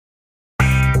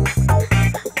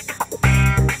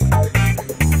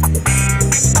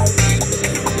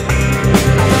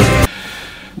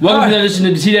Welcome to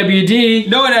the TWD.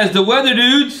 Known as the Weather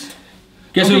Dudes.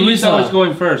 Guess what we saw? What's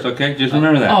going first, okay? Just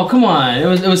remember that. Oh, come on.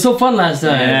 It was so fun last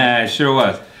time. Yeah, it sure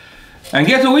was. And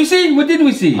guess what we see? What did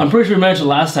we see? I'm pretty sure we mentioned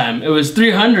last time. It was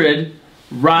 300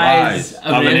 Rise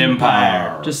of an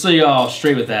Empire. Just so you're all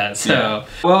straight with that. So. Yeah.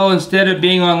 Well, instead of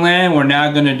being on land, we're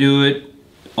now going to do it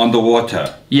on the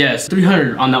water. Yes,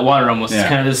 300 on that water almost. Yeah. It's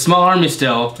kind of a small army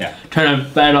still. Yeah. Trying to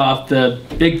fight off the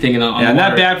big thing on the water.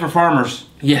 Not bad for farmers.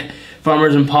 Yeah.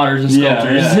 Farmers and potters and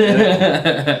sculptors.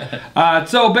 Yeah.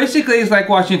 So basically it's like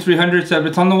watching 300 except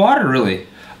it's on the water, really. Is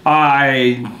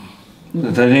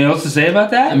there anything else to say about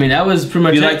that? I mean, that was pretty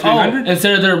much you like 300?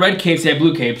 Instead of their red capes, they have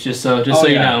blue capes, just so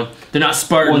you know. They're not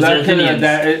Spartans, they're Athenians.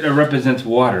 That represents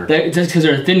water. Just because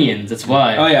they're Athenians, that's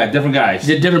why. Oh yeah, different guys.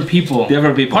 They're different people.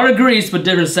 Different people. Part of Greece, but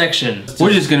different section.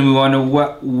 We're just going to move on to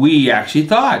what we actually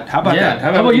thought. How about that? How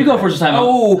about you go first this time?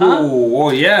 Oh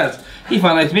yes. He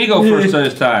finally lets me go first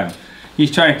this time. He's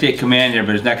trying to take command here,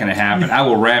 but it's not going to happen. I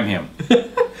will ram him.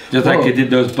 Just like I did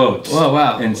those boats. Oh,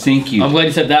 wow. And sink you. I'm glad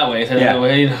you said that way. That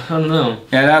way. I don't know.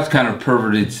 Yeah, that was kind of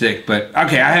perverted sick, but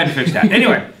okay, I had to fix that.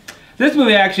 Anyway, this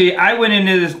movie actually, I went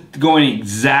into this going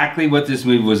exactly what this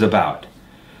movie was about.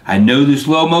 I know the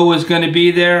slow-mo was going to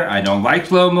be there. I don't like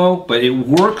slow-mo, but it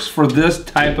works for this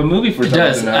type of movie for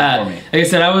something for me. Like I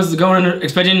said, I was going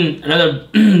expecting another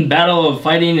battle of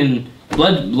fighting and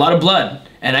blood, a lot of blood.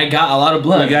 And I got a lot of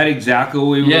blood. We got exactly what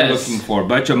we were looking for. A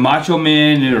bunch of macho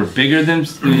men who are bigger than,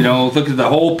 look at the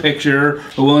whole picture,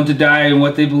 are willing to die in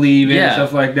what they believe in and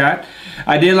stuff like that.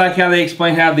 I did like how they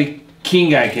explained how the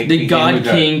king guy came. The God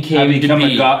King came to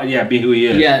be. Be who he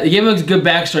is. Yeah, they gave him a good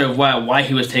backstory of why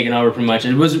he was taken over pretty much.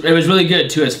 It was really good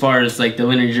too as far as like the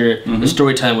lineage, the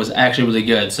storytelling was actually really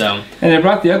good. So. And they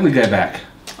brought the ugly guy back.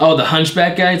 Oh, the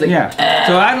hunchback guy? Like,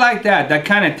 So I like that. That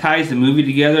kind of ties the movie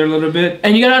together a little bit.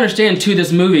 And you gotta understand too,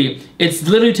 this movie, it's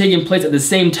literally taking place at the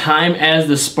same time as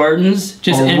the Spartans,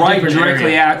 just in a different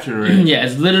directly area. after it. Yeah,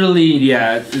 it's literally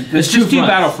it's just two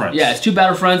battlefronts. Yeah, it's two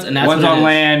battlefronts, and that's one's on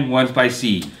land, one's by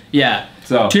sea. Yeah.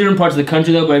 So two different parts of the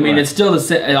country though, but I mean it's still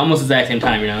almost the exact same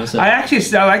time, So. I like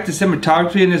the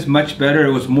cinematography in this much better.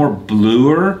 It was more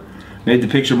bluer. Made the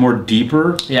picture more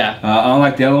deeper. Yeah.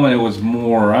 Unlike the other one, it was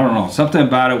more, I don't know, something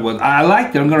about it was, I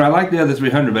liked it. I like the other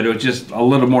 300, but it was just a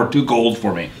little more too gold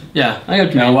for me. Yeah, I got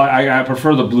what you mean. I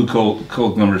prefer the blue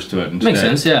cold numbers to it instead. Makes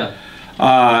sense, yeah.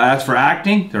 As for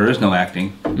acting, there is no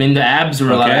acting. I mean, the abs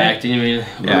were a lot of acting. I mean,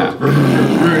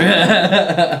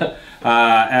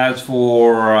 as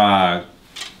for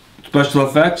special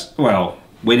effects, well,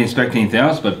 we didn't expect anything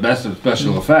else but best of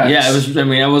special effects. Yeah, it was. I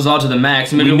mean, it was all to the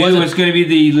max. I mean, we knew it was going to be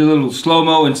the little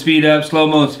slow-mo and speed up,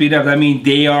 slow-mo and speed up. I mean,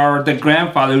 they are the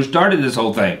grandfather who started this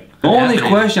whole thing. The only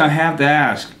question I have to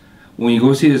ask when you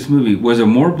go see this movie, was there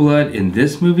more blood in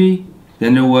this movie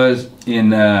than there was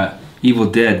in Evil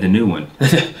Dead, the new one?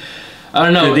 I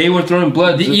don't know. So they were throwing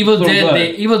blood. The Evil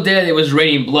Dead, it was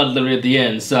raining blood literally at the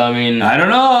end. So I mean, I don't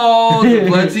know. The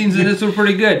blood scenes in this were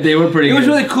pretty good. They were pretty good. It was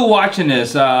really cool watching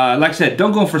this. Like I said,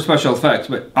 don't go in for special effects,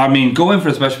 but I mean, go in for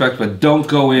special effects, but don't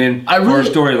go in for a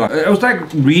storyline. It was like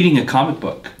reading a comic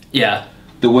book. Yeah.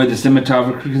 The way the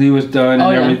cinematography was done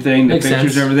and everything, the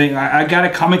pictures, everything. I got a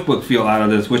comic book feel out of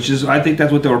this, which is, I think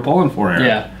that's what they were pulling for here.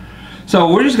 Yeah.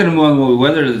 So we're just gonna move on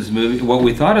to what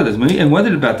we thought of this movie, and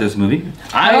weathered about this movie.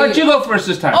 I'll let you go first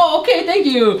this time. Oh, okay, thank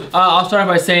you. I'll start off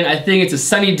by saying I think it's a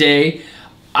sunny day.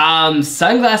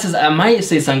 Sunglasses. I might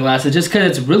say sunglasses just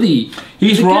because it's really.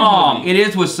 He's wrong. It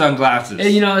is with sunglasses. And,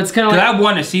 it's kind of like. I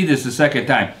want to see this the second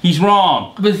time. He's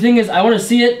wrong. But the thing is, I want to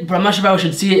see it, but I'm not sure if I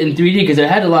should see it in 3D because it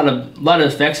had a lot of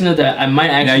effects in it that I might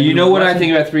actually. Now you know what I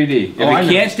think about 3D. If it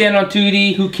can't stand on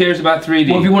 2D, who cares about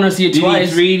 3D? Well, if you want to see it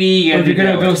twice, 3D. If you're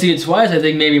gonna go see it twice, I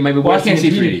think maybe it might be worth. Well, I can't see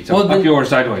 3D. So up or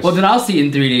sideways. Well, then I'll see it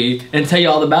in 3D and tell you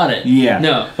all about it. Yeah.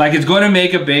 No. Like it's going to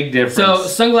make a big difference. So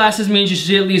sunglasses means you should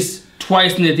see at least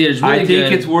twice in the theater. It's really I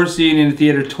think it's worth seeing in the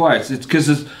theater twice. It's because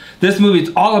this movie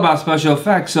is all about special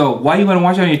effects. So why you want to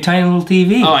watch it on your tiny little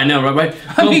TV? Oh, I know, right?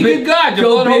 I mean, good God,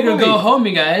 go big or go home,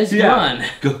 you guys. Yeah.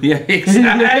 Come on. Yeah,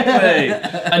 exactly.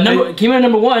 Came in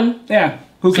at #1. Yeah.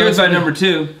 Who cares about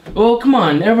 #2? Well, come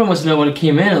on. Everyone wants to know when it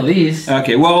came in at least.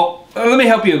 Okay. Well, let me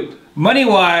help you.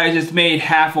 Money-wise, it's made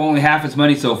only half its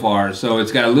money so far, so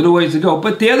it's got a little ways to go.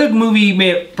 But the other movie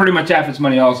made pretty much half its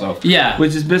money also. Yeah.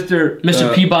 Which is Mr.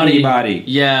 Peabody.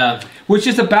 Yeah. Which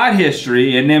is about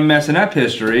history and then messing up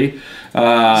history.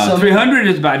 300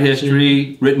 is about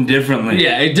history written differently.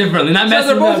 Yeah, differently. Not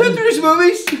messing up. So they're both history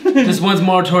movies. Just one's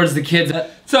more towards the kids.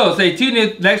 So stay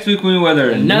tuned next week when we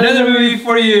weather another movie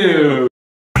for you.